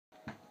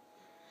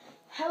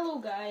Hello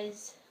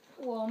guys.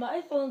 Well,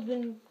 my phone's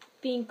been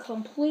being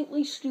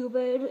completely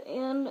stupid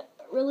and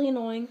really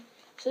annoying.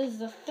 So this is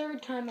the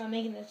third time I'm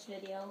making this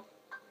video.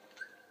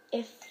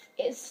 If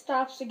it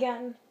stops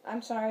again,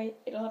 I'm sorry.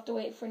 It'll have to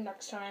wait for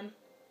next time.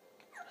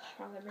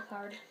 Wrong memory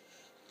card.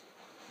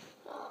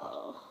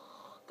 Oh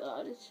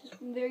god, it's just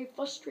been very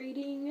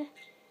frustrating.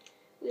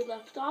 We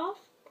left off.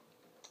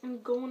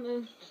 I'm going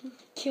to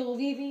kill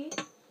Vivi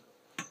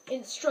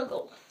and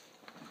struggle.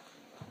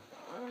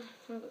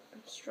 I'm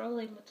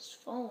struggling with this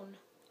phone.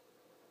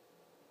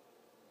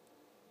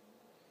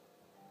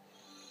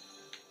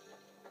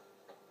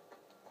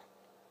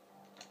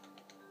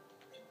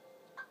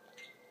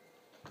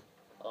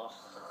 Ugh,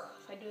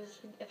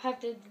 if I have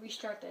to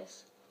restart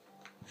this,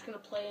 I'm just gonna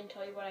play and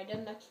tell you what I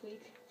did next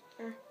week.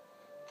 Keep it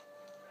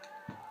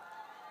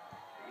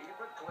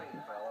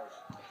clean, fellas.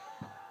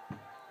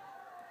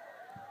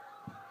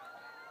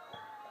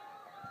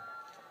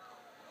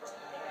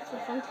 Is the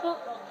phone go?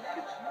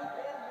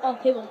 Oh,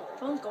 hey, well,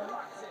 phone's going.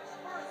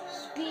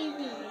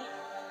 Speedy.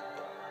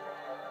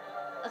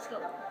 Let's go.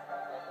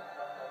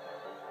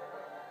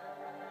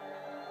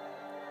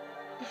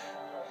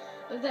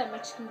 Look at that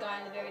Mexican guy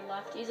on the very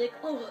left. He's like,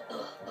 oh.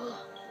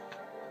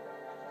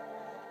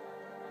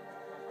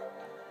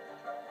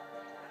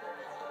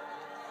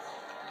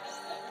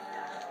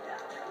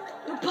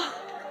 Opa!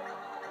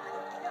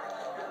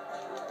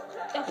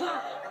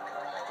 Opa!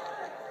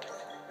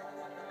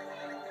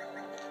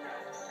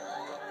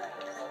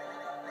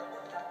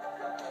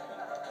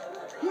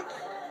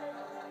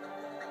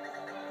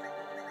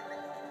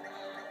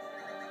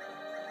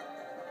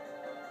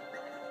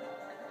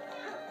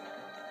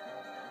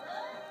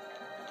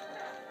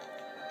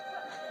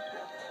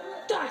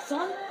 Die,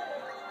 son!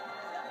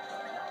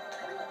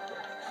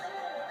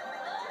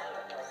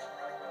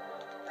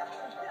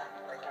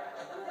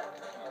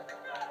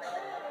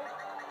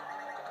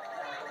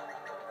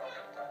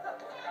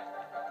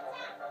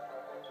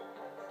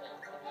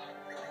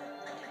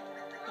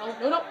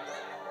 No.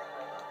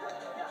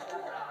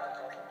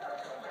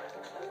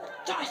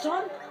 Die,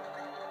 son!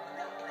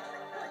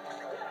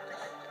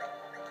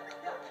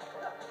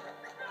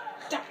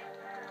 Die!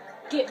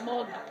 Get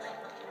mugged.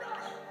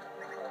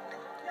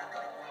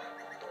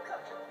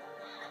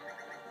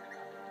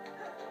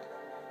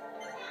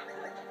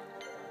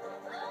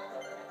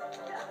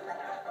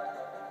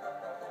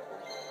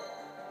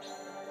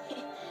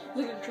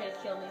 Look at him trying to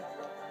kill me.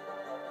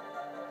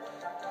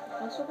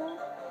 Phone's still going?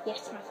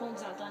 Yes, my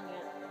phone's not done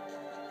yet.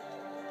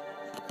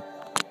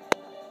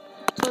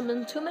 So I'm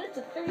in 2 minutes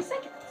and 30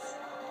 seconds.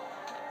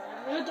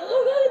 It doesn't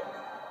look good.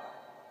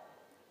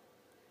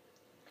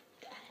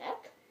 The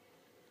heck?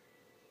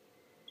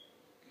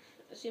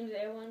 It seems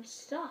everyone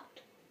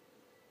stopped.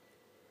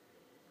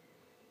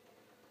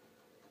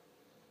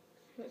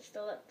 It's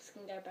still that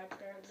Mexican guy back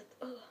there. I was like,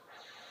 ugh.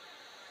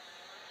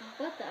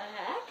 What the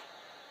heck?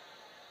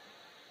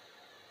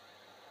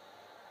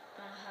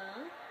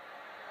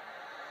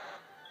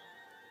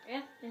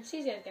 Yeah, and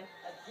she's it again.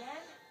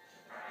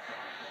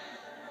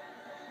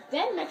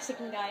 That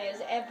Mexican guy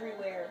is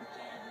everywhere.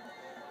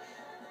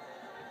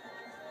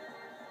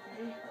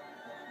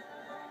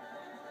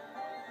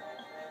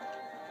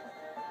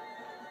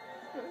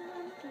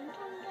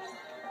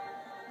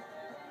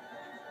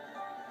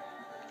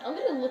 I'm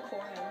gonna look for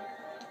him.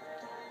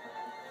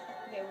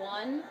 Okay,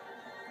 1,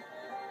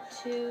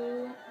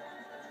 2,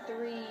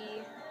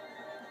 3.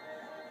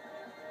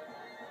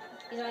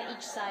 He's on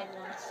each side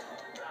once.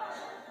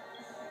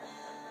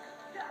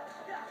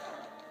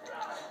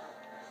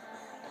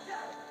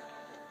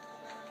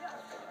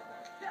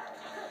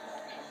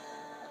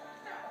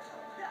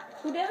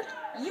 Who did?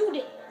 You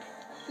did.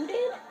 Who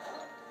did?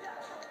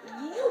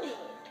 You did.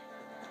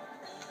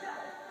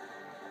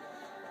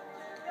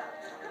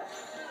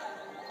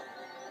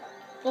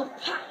 Oh,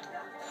 ha!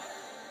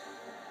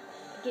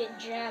 Get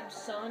jabbed,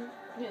 son.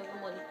 Give me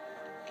the money.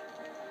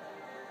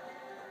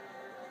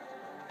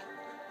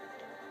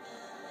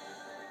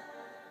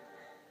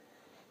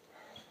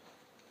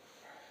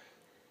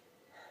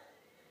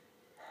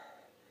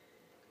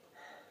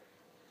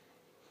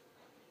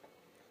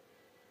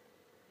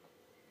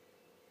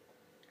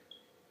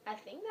 I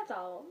think that's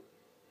all.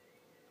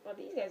 Well,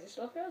 these guys are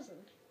still frozen.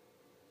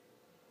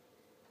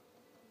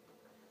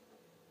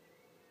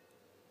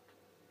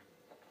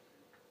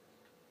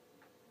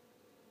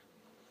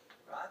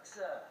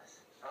 Roxas.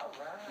 All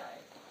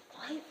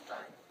right.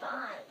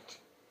 Fight.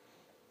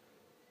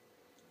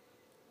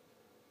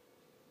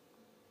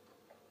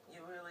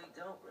 You really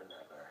don't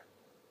remember.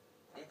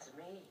 It's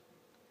me.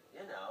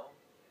 You know,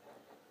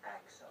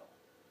 Axel.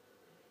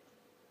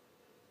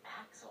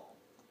 Axel?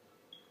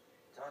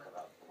 Talk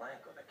about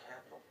blank with a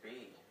capital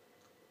B.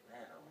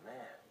 Man, oh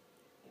man.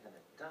 Even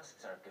the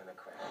dusks aren't gonna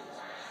crack this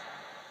mess.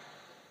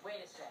 Wait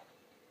a sec.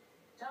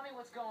 Tell me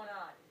what's going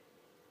on.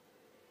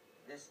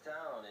 This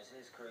town is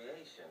his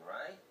creation,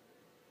 right?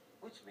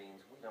 Which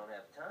means we don't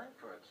have time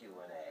for a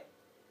Q&A.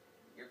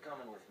 You're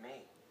coming with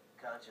me,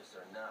 conscious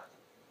or not.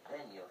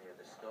 Then you'll hear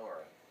the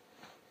story.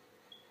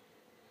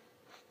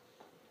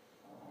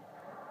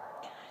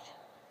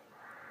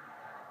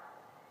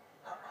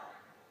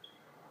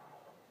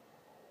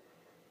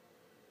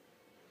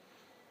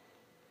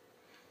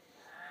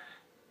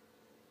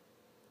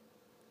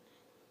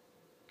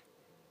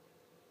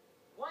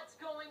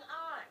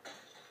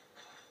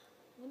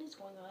 what is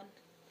going on?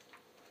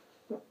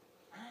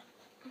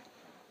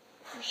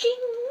 Shing!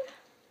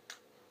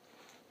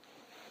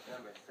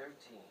 Number 13.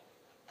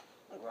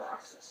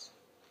 Roxas.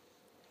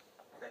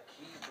 The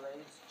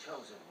Keyblade's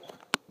chosen one.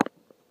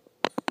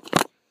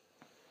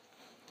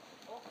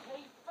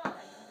 Okay, fine.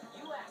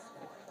 You asked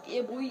for it.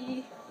 Yeah,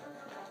 boy.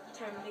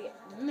 Time to get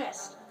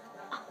messed.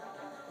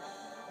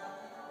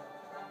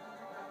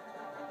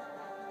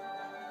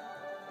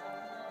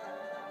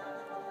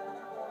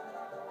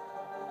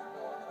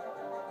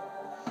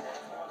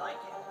 That's more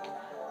like it.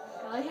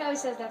 I like how he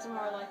says that's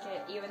more like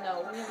it, even though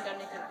we haven't done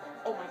anything.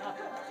 Oh my god.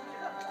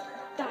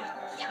 Die.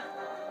 Yeah.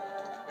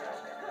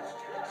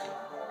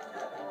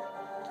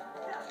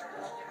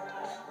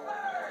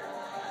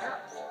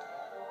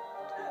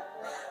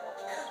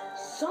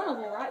 Son of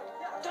a right.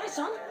 Die,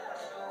 son.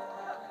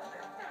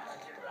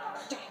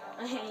 Die.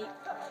 Hey.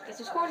 Guess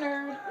who's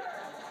cornered?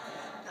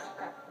 Oh,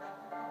 crap.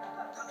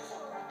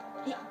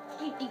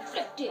 He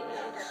deflected.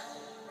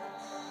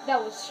 That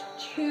was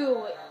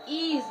too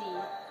easy.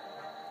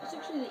 It's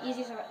actually the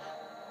easiest I've.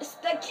 It's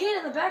that kid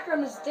in the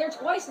background is there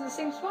twice in the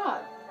same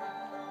spot.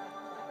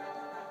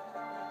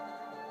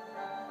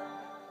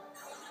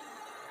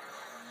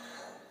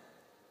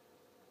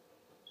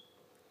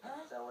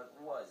 So it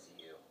was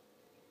you.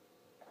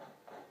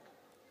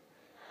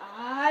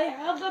 I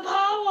have the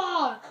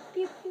power.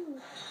 Pew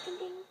pew. Ding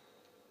ding.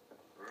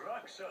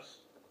 Roxas!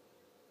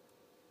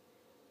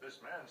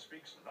 This man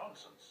speaks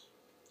nonsense.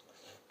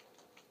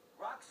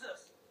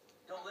 Roxas!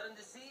 Don't let him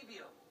deceive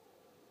you.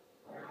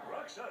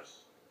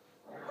 Roxas!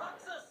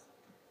 Roxas!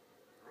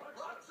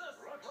 Roxas!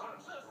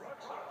 Roxas!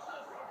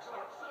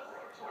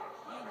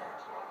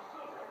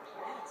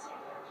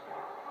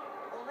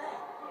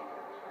 Olette!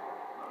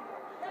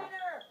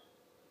 Painter!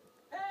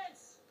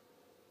 Pence!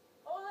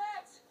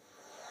 Olette!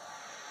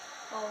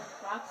 Oh,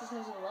 Roxas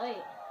has a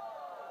light.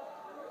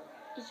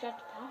 He's got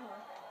the power.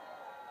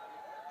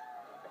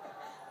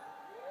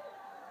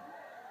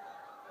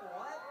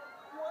 What?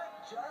 What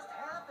just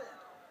happened?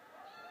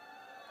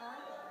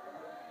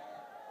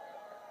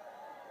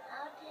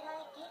 How did I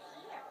get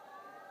here?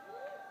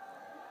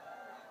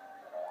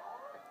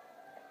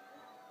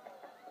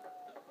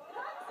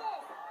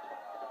 Roxas!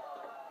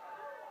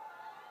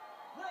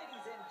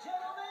 Ladies and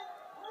gentlemen,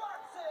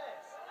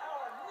 Roxas,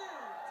 our new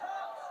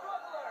top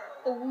struggler.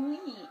 Oh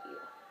yeah.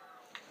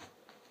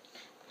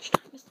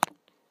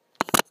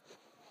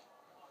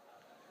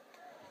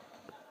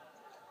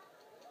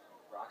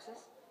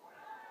 Roxas?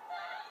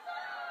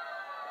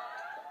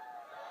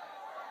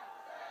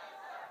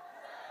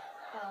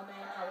 Oh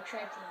man, I would try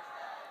to.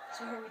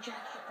 So here we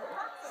jack it.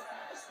 Roxas,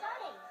 it's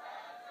starting.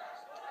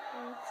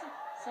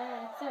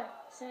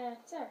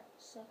 Sir.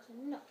 Sucks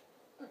no.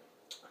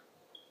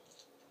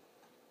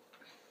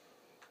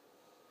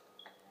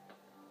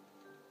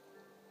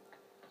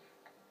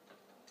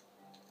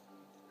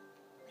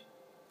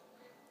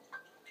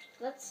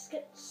 Let's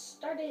get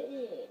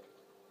started.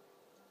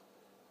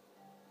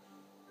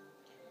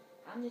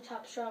 I'm the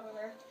top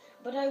struggler,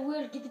 but I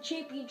will get the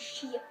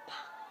championship.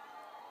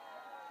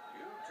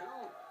 You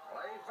two,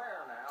 play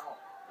fair now.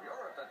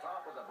 You're at the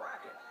top of the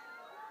bracket.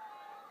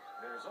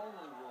 There's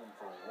only room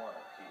for one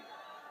appeal.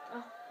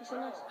 Oh, he's so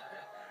nice.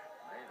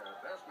 May the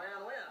best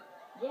man win.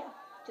 Yeah,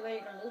 too bad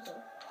you're gonna lose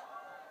though.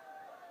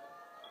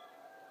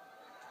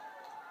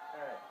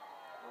 Hey,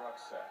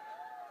 Roxette.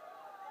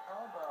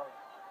 How about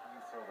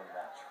you throw the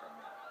match for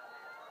me?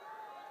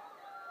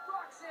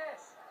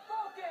 Roxas!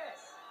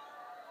 Focus!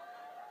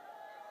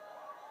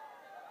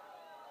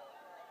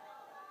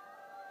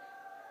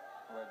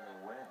 Let me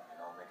win, and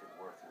I'll make it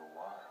worth your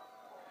while.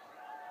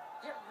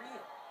 Get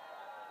real.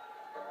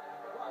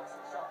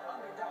 Roxas, our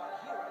underdog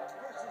hero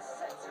versus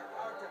Censor,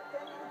 our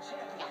defending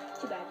champion.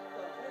 Too bad.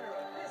 The winner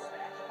of this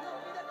match will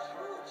be the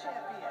true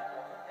champion.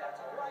 That's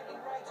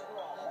bragging rights for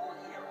a whole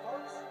year,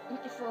 folks.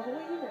 For a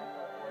whole year.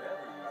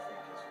 Whatever you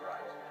think is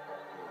right,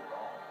 you're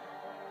wrong.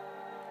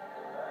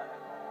 And that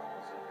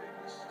was a big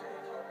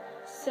mistake.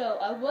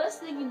 So I was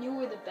thinking you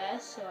were the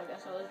best, so I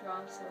guess I was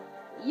wrong. So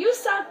you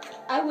suck.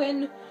 I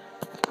win.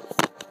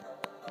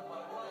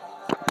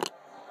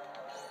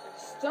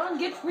 Stun,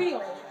 get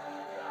real.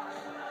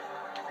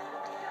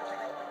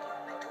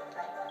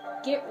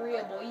 Get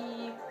real,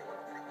 boy.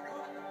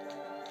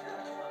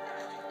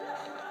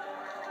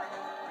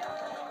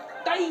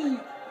 Die.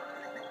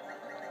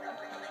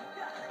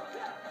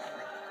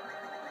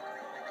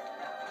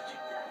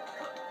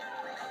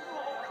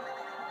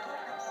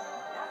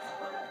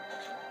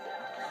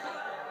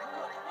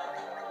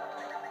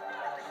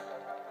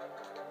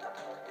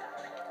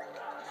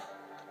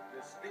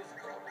 This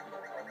isn't going to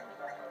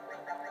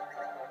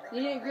be You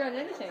didn't agree on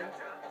anything.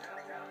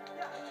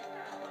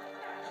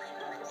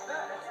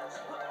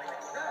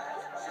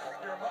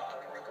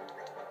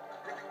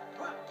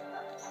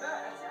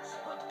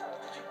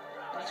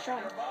 Nice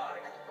try.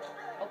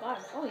 Oh god.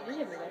 Oh, you did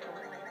hit me that time.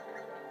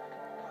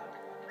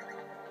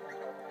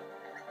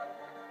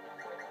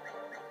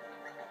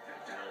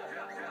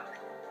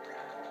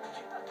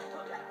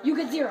 You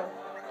get 0.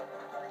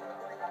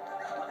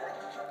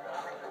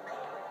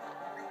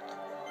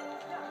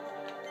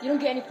 You don't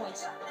get any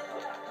points.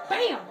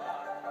 Bam!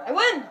 I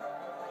win!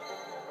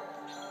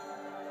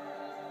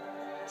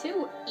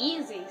 Too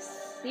easy,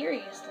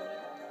 seriously.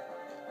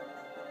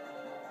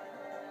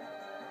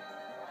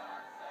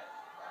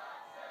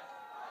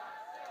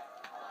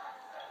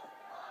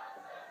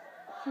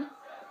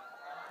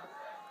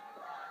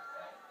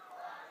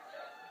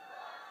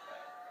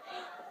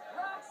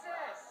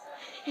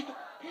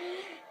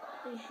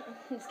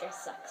 This guy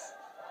sucks.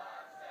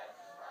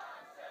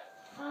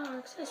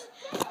 Roxas.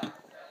 That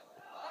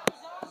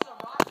was awesome,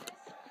 Roxas.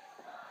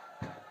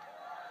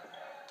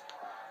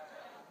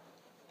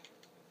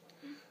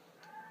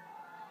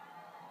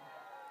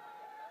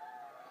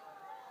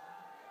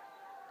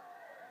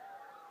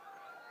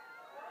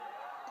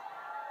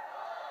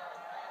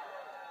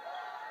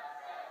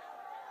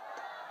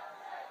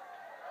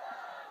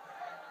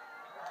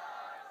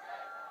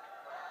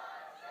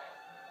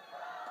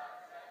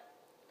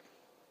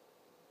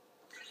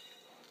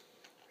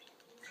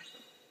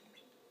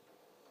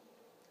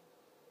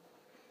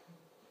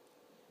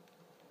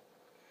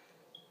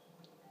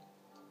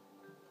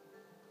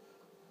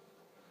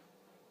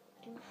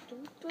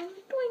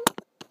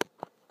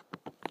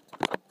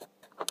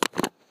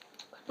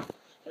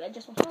 But I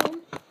just went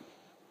home.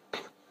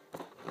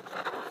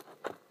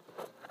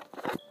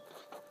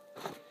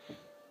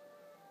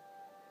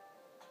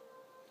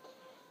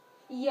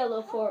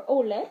 Yellow for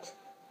Olet.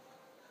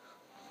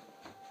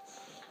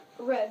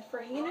 Red for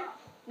Hainer.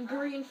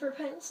 Green for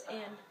Pence.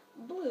 And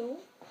blue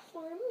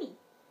for me.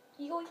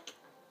 Yoink.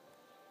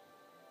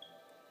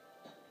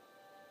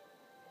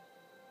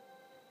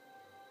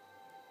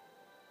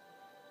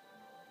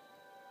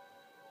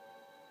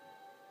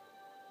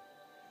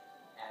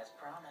 As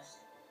promised.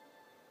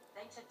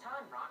 Thanks a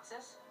ton,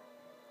 Roxas.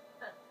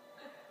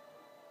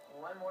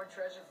 One more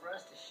treasure for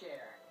us to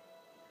share.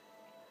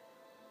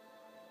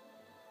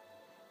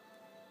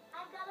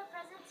 I've got a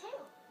present too,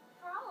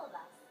 for all of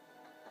us.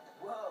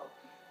 Whoa.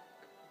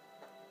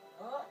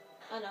 Oh.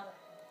 Oh no.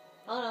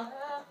 Oh no.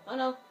 Oh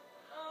no.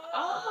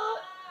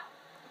 Oh,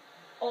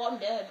 oh I'm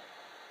dead.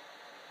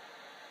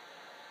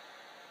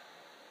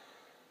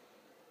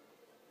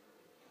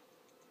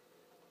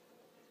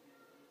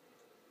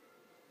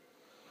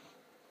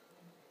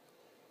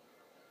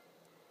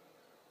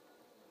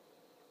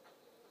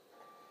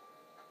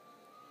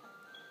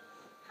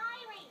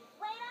 Kyrie,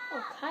 wait Oh,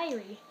 up!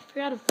 Kyrie.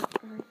 Forgot of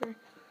her.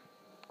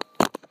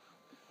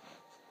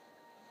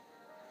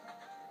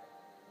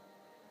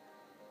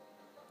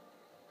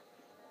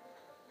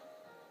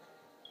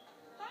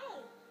 Hey,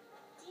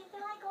 do you feel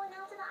like going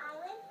out to the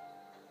island?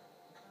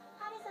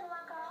 Hadis and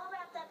Rock are all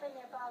wrapped up in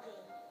their ball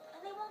game,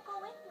 and they won't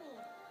go with me.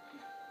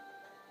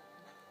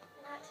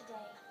 Not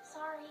today.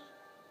 Sorry.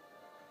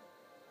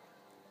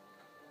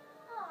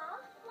 Aw,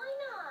 why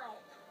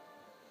not?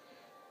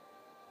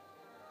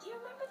 Do you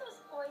remember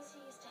those boys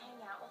who used to hang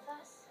out with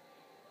us?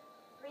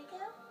 Riku?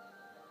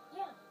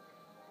 Yeah.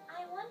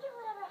 I wonder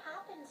whatever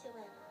happened to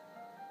him.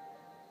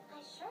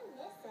 I sure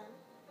miss him.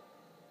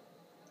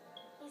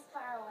 He's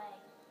far away,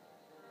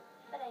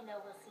 but I know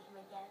we'll see him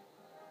again.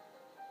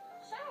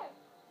 Sure.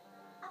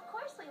 Of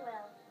course we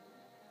will.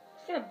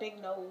 He's got a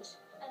big nose.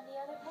 And the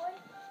other boy?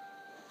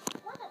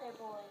 What other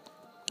boy?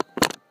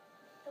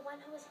 The one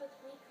who was with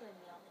Riku and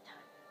me all the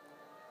time.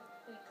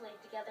 We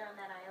played together on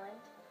that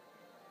island.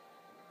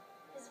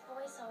 His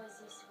voice always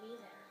used to be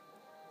there.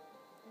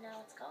 Now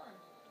it's gone.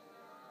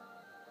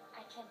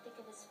 I can't think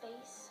of his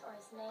face or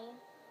his name.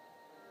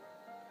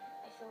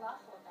 I feel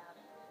awful about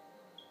it.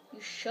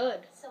 You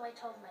should. So I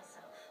told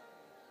myself,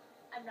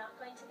 I'm not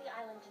going to the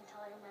island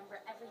until I remember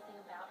everything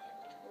about him.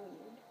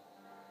 Rude.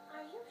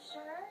 Are you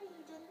sure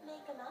you didn't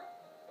make him up?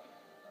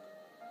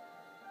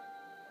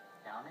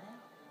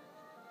 Dominic?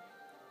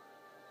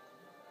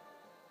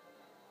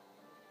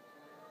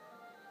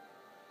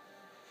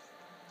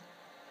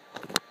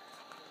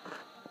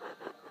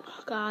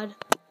 Oh God.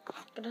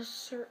 Gotta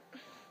search.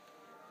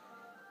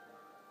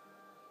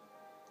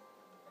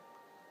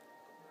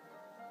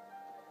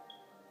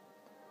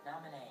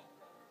 Dominic.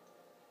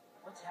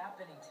 What's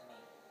happening to me?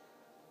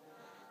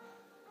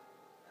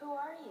 Who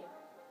are you?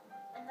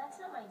 And that's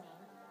not my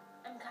name.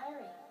 I'm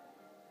Kyrie.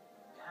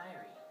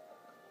 Kyrie.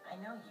 I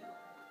know you.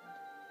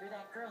 You're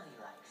that girl he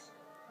likes.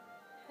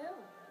 Who?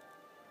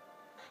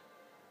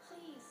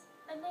 Please,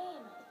 a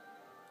name.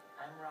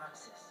 I'm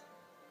Roxas.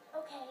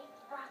 Okay,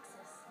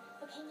 Roxas.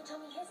 But can you tell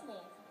me his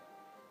name?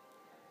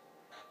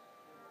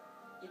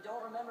 You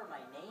don't remember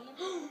my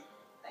name?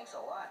 Thanks a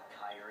lot,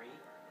 Kyrie.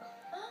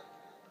 Huh?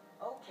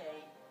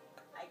 Okay,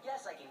 I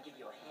guess I can give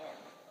you a hint.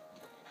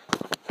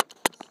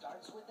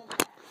 Starts with an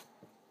F.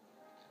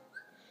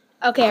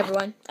 Okay,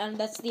 everyone. And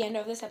that's the end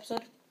of this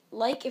episode.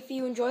 Like if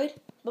you enjoyed.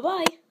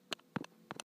 Bye-bye.